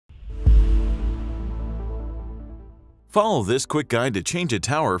Follow this quick guide to change a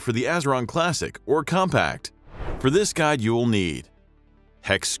tower for the Azeron Classic or Compact. For this guide you will need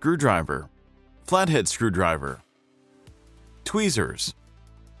hex screwdriver, flathead screwdriver, tweezers,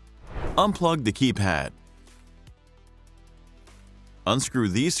 unplug the keypad, unscrew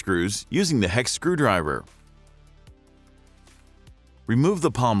these screws using the hex screwdriver, remove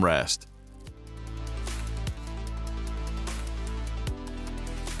the palm rest,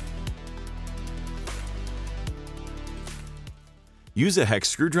 use a hex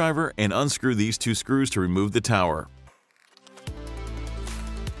screwdriver and unscrew these two screws to remove the tower.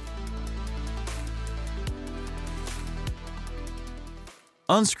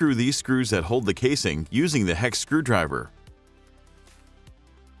 Unscrew these screws that hold the casing using the hex screwdriver.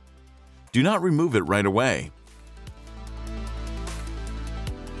 Do not remove it right away.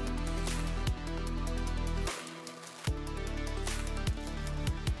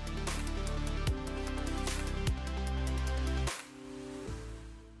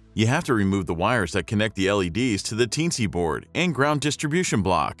 You have to remove the wires that connect the LEDs to the teensy board and ground distribution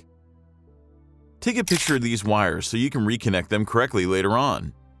block. Take a picture of these wires so you can reconnect them correctly later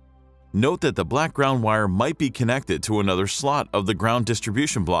on. Note that the black ground wire might be connected to another slot of the ground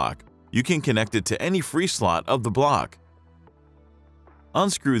distribution block. You can connect it to any free slot of the block.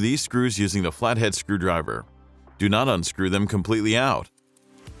 Unscrew these screws using the flathead screwdriver. Do not unscrew them completely out.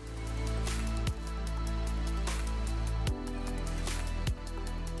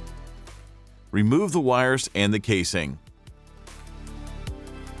 Remove the wires and the casing.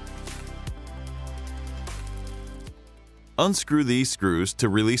 Unscrew these screws to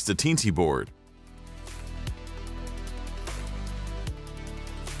release the teensy board.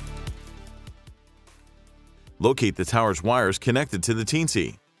 Locate the tower's wires connected to the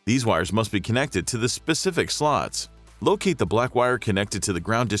teensy. These wires must be connected to the specific slots. Locate the black wire connected to the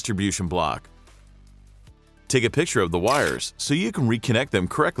ground distribution block. Take a picture of the wires so you can reconnect them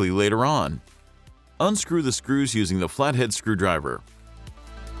correctly later on. Unscrew the screws using the flathead screwdriver.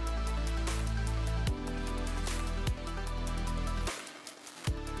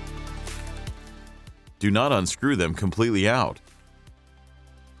 Do not unscrew them completely out.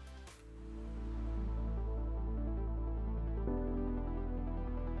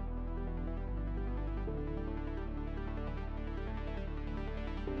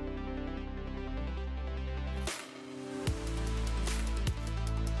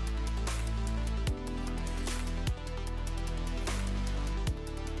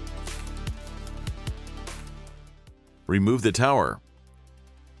 Remove the tower.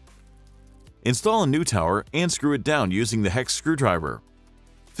 Install a new tower and screw it down using the hex screwdriver.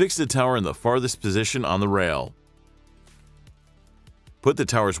 Fix the tower in the farthest position on the rail. Put the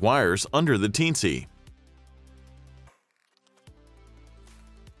tower's wires under the teensy.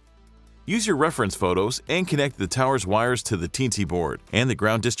 Use your reference photos and connect the tower's wires to the teensy board and the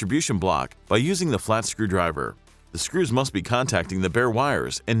ground distribution block by using the flat screwdriver. The screws must be contacting the bare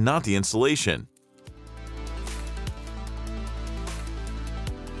wires and not the insulation.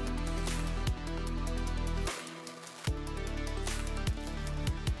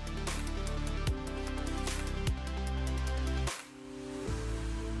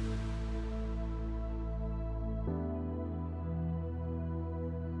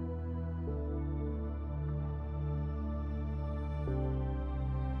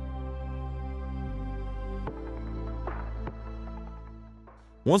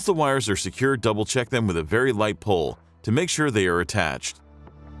 Once the wires are secure, double-check them with a very light pull to make sure they are attached.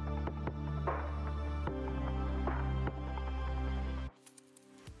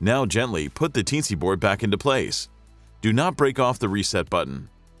 Now gently put the teensy board back into place. Do not break off the reset button.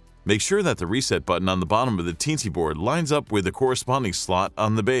 Make sure that the reset button on the bottom of the teensy board lines up with the corresponding slot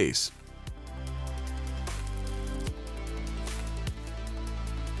on the base.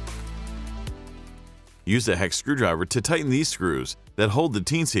 Use a hex screwdriver to tighten these screws that hold the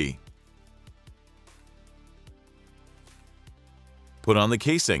teensy. Put on the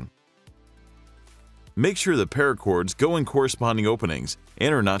casing. Make sure the paracords go in corresponding openings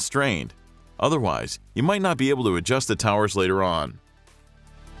and are not strained. Otherwise, you might not be able to adjust the towers later on.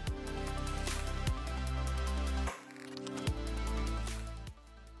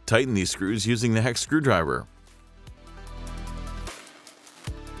 Tighten these screws using the hex screwdriver.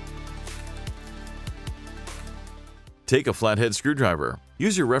 Take a flathead screwdriver.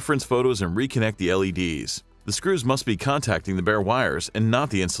 Use your reference photos and reconnect the LEDs. The screws must be contacting the bare wires and not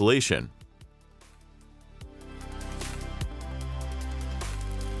the insulation.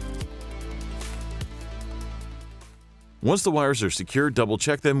 Once the wires are secure,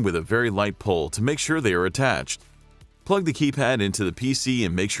 double-check them with a very light pull to make sure they are attached. Plug the keypad into the PC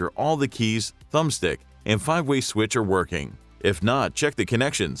and make sure all the keys, thumbstick, and 5-way switch are working. If not, check the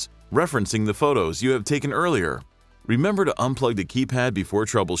connections, referencing the photos you have taken earlier. Remember to unplug the keypad before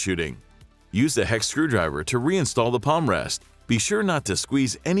troubleshooting. Use the hex screwdriver to reinstall the palm rest. Be sure not to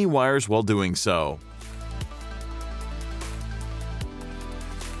squeeze any wires while doing so.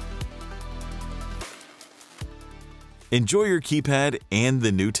 Enjoy your keypad and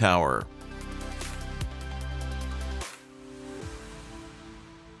the new tower.